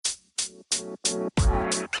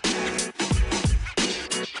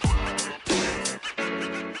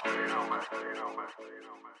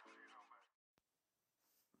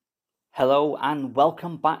Hello and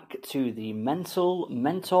welcome back to the Mental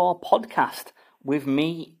Mentor podcast with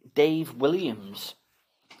me, Dave Williams.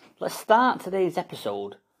 Let's start today's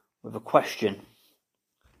episode with a question.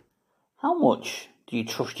 How much do you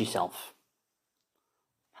trust yourself?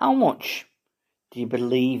 How much do you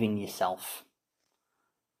believe in yourself?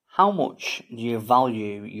 How much do you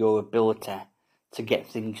value your ability to get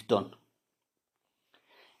things done?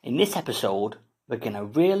 In this episode, we're going to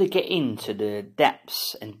really get into the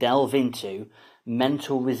depths and delve into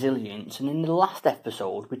mental resilience. And in the last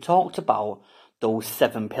episode, we talked about those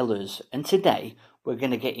 7 pillars. And today, we're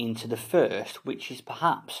going to get into the first, which is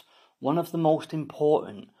perhaps one of the most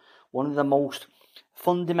important, one of the most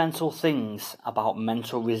fundamental things about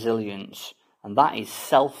mental resilience. And that is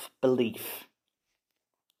self-belief.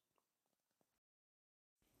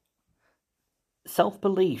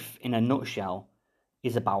 Self-belief, in a nutshell,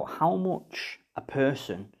 is about how much a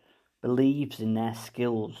person believes in their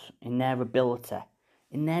skills, in their ability,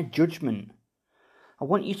 in their judgment. I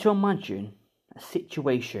want you to imagine a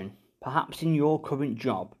situation, perhaps in your current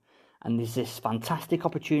job, and there's this fantastic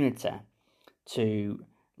opportunity to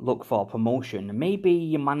look for promotion. And maybe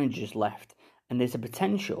your manager's left, and there's a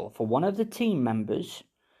potential for one of the team members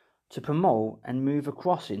to promote and move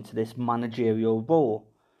across into this managerial role.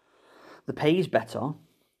 The pay is better,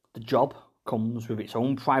 the job comes with its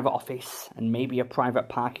own private office and maybe a private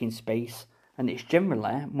parking space, and it's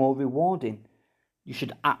generally more rewarding. You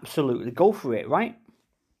should absolutely go for it, right?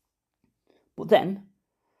 But then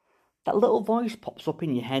that little voice pops up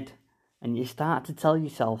in your head and you start to tell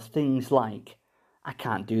yourself things like, I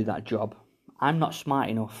can't do that job, I'm not smart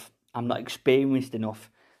enough, I'm not experienced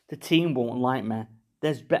enough, the team won't like me,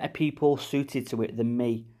 there's better people suited to it than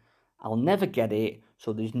me, I'll never get it,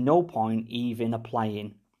 so there's no point even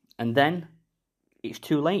applying. And then it's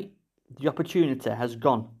too late. The opportunity has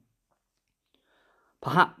gone.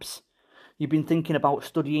 Perhaps you've been thinking about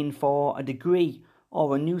studying for a degree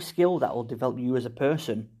or a new skill that will develop you as a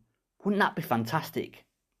person. Wouldn't that be fantastic?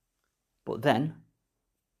 But then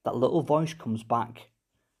that little voice comes back.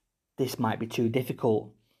 This might be too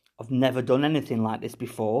difficult. I've never done anything like this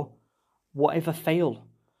before. What if I fail?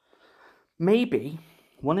 Maybe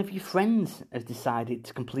one of your friends has decided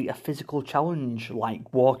to complete a physical challenge,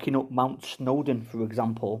 like walking up Mount Snowdon, for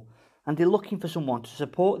example, and they're looking for someone to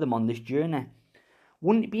support them on this journey.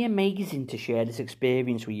 Wouldn't it be amazing to share this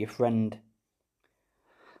experience with your friend?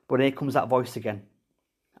 But here comes that voice again.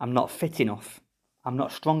 I'm not fit enough. I'm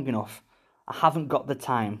not strong enough. I haven't got the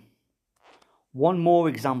time. One more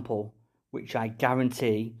example, which I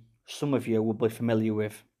guarantee some of you will be familiar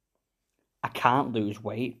with. I can't lose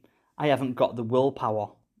weight. I haven't got the willpower.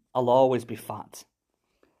 I'll always be fat.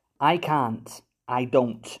 I can't. I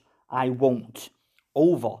don't. I won't.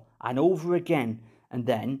 Over and over again. And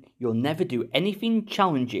then you'll never do anything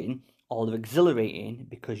challenging or exhilarating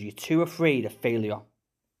because you're too afraid of failure.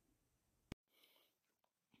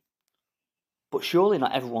 But surely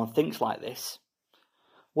not everyone thinks like this.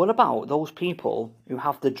 What about those people who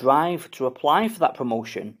have the drive to apply for that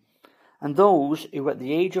promotion, and those who at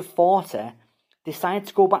the age of 40 decide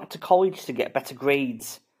to go back to college to get better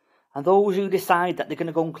grades, and those who decide that they're going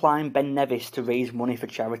to go and climb Ben Nevis to raise money for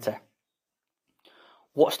charity?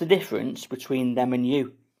 What's the difference between them and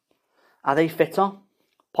you? Are they fitter?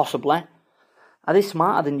 Possibly. Are they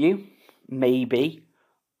smarter than you? Maybe.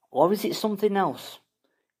 Or is it something else?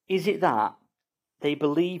 Is it that they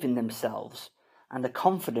believe in themselves and are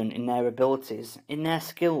confident in their abilities, in their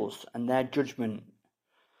skills and their judgment?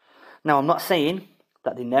 Now, I'm not saying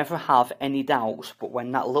that they never have any doubts, but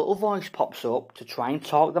when that little voice pops up to try and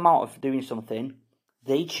talk them out of doing something,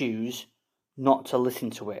 they choose not to listen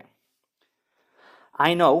to it.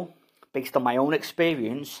 I know, based on my own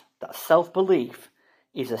experience, that self-belief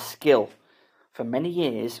is a skill. For many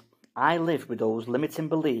years, I lived with those limiting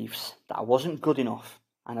beliefs that I wasn't good enough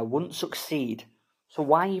and I wouldn't succeed, so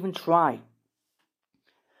why even try?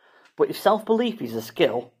 But if self-belief is a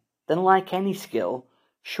skill, then like any skill,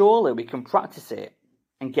 surely we can practice it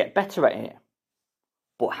and get better at it.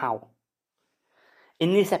 But how?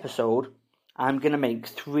 In this episode, I'm going to make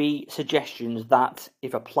 3 suggestions that,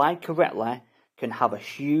 if applied correctly, can have a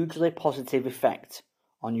hugely positive effect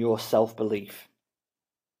on your self-belief.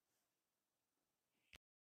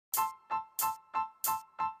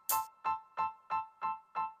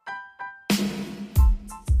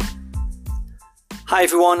 Hi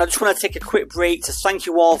everyone, I just want to take a quick break to thank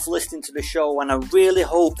you all for listening to the show, and I really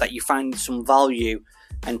hope that you find some value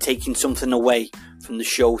and taking something away from the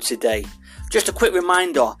show today. Just a quick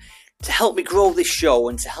reminder, To help me grow this show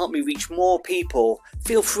and to help me reach more people,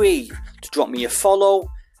 feel free to drop me a follow,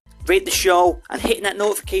 rate the show and hit that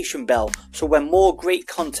notification bell so when more great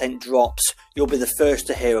content drops, you'll be the first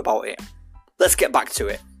to hear about it. Let's get back to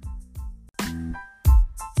it.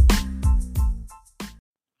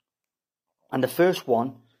 And the first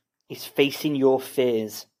one is facing your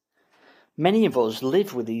fears. Many of us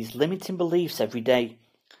live with these limiting beliefs every day.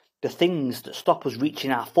 The things that stop us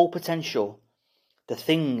reaching our full potential. The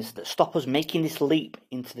things that stop us making this leap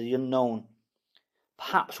into the unknown.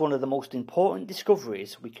 Perhaps one of the most important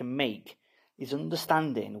discoveries we can make is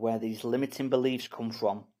understanding where these limiting beliefs come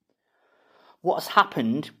from. What has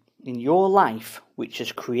happened in your life which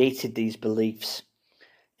has created these beliefs?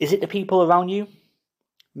 Is it the people around you?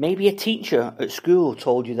 Maybe a teacher at school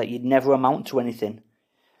told you that you'd never amount to anything.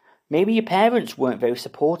 Maybe your parents weren't very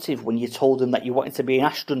supportive when you told them that you wanted to be an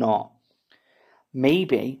astronaut.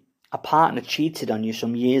 Maybe a partner cheated on you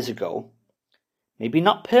some years ago. Maybe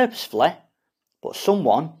not purposefully, but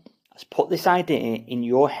someone has put this idea in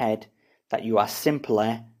your head that you are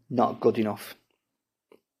simply not good enough.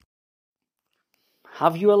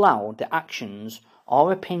 Have you allowed the actions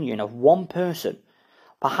or opinion of one person,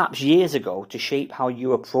 perhaps years ago, to shape how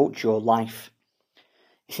you approach your life?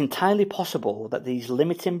 It's entirely possible that these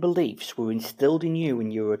limiting beliefs were instilled in you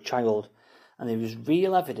when you were a child, and there is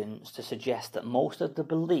real evidence to suggest that most of the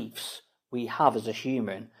beliefs we have as a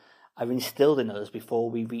human are instilled in us before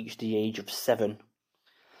we reach the age of 7.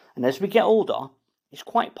 And as we get older, it's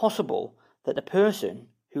quite possible that the person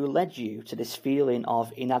who led you to this feeling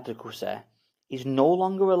of inadequacy is no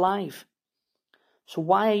longer alive. So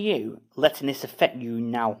why are you letting this affect you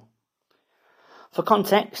now? For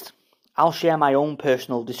context, I'll share my own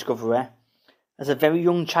personal discovery. As a very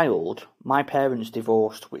young child, my parents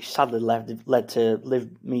divorced, which sadly led to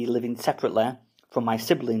me living separately from my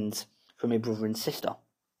siblings, from my brother and sister.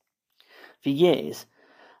 For years,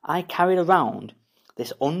 I carried around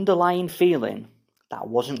this underlying feeling that I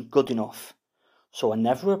wasn't good enough. So I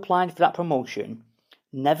never applied for that promotion,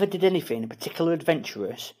 never did anything particularly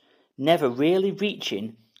adventurous, never really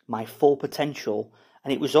reaching my full potential,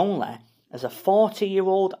 and it was only as a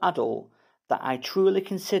 40-year-old adult that I truly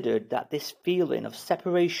considered that this feeling of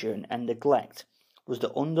separation and neglect was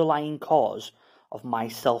the underlying cause of my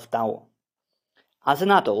self-doubt. As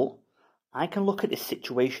an adult, I can look at this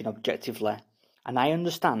situation objectively, and I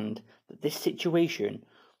understand that this situation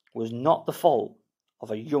was not the fault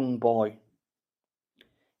of a young boy.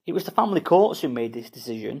 It was the family courts who made this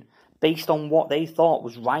decision based on what they thought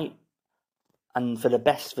was right and for the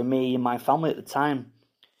best for me and my family at the time.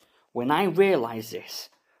 When I realised this,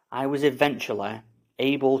 I was eventually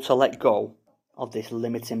able to let go of this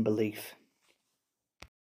limiting belief.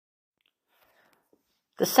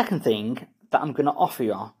 The second thing that I'm going to offer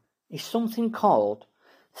you is something called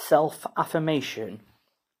self-affirmation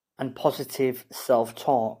and positive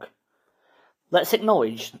self-talk. Let's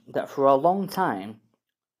acknowledge that for a long time,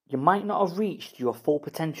 you might not have reached your full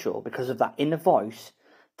potential because of that inner voice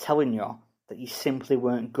telling you that you simply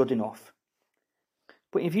weren't good enough.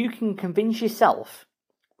 But if you can convince yourself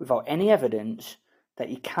without any evidence that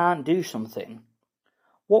you can't do something,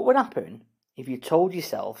 what would happen if you told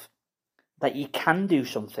yourself that you can do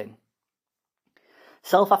something?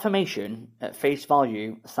 Self-affirmation at face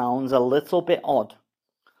value sounds a little bit odd,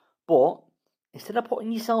 but instead of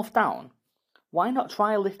putting yourself down, why not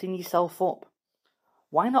try lifting yourself up?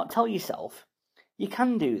 Why not tell yourself, you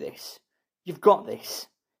can do this, you've got this,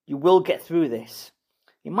 you will get through this.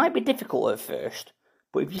 It might be difficult at first,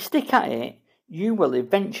 but if you stick at it, you will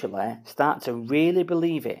eventually start to really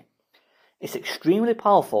believe it. It's extremely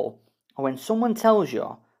powerful when someone tells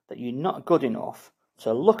you that you're not good enough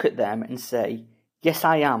to look at them and say, yes,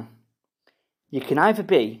 I am. You can either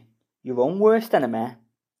be your own worst enemy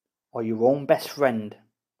or your own best friend.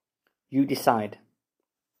 You decide.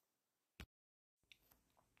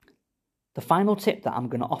 The final tip that I'm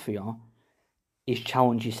going to offer you is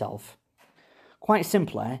challenge yourself. Quite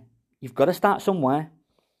simply, you've got to start somewhere.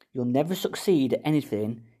 You'll never succeed at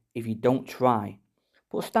anything if you don't try.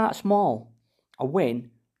 But start small. A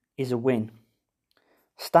win is a win.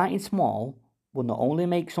 Starting small will not only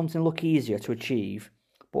make something look easier to achieve,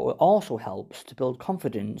 but it also helps to build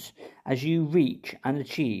confidence as you reach and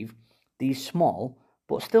achieve these small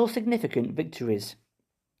but still significant victories.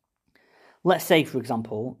 Let's say, for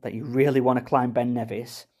example, that you really want to climb Ben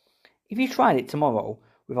Nevis. If you tried it tomorrow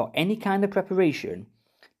without any kind of preparation,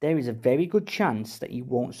 there is a very good chance that you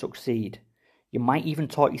won't succeed. You might even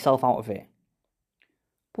talk yourself out of it.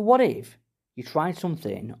 But what if you tried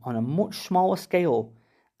something on a much smaller scale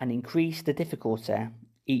and increased the difficulty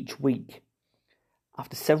each week?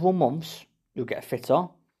 After several months, you'll get fitter,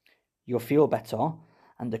 you'll feel better,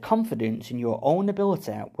 and the confidence in your own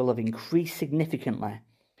ability will have increased significantly.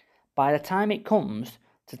 By the time it comes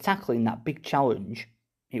to tackling that big challenge,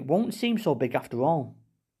 it won't seem so big after all.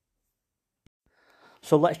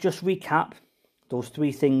 So let's just recap those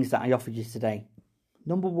 3 things that I offered you today.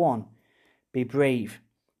 Number 1, be brave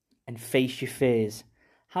and face your fears.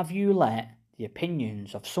 Have you let the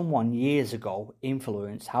opinions of someone years ago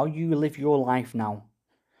influence how you live your life now?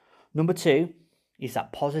 Number 2 is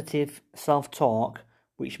that positive self-talk,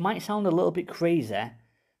 which might sound a little bit crazy,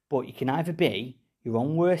 but you can either be your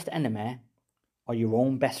own worst enemy or your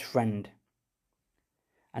own best friend.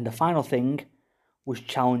 And the final thing was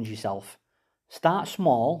challenge yourself. Start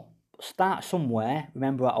small, but start somewhere.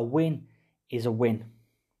 Remember that a win is a win.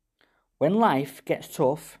 When life gets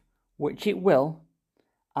tough, which it will,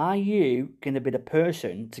 are you going to be the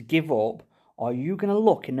person to give up, or are you going to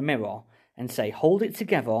look in the mirror and say, hold it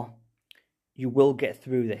together, you will get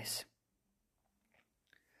through this?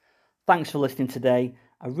 Thanks for listening today.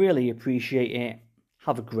 I really appreciate it.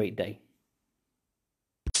 Have a great day.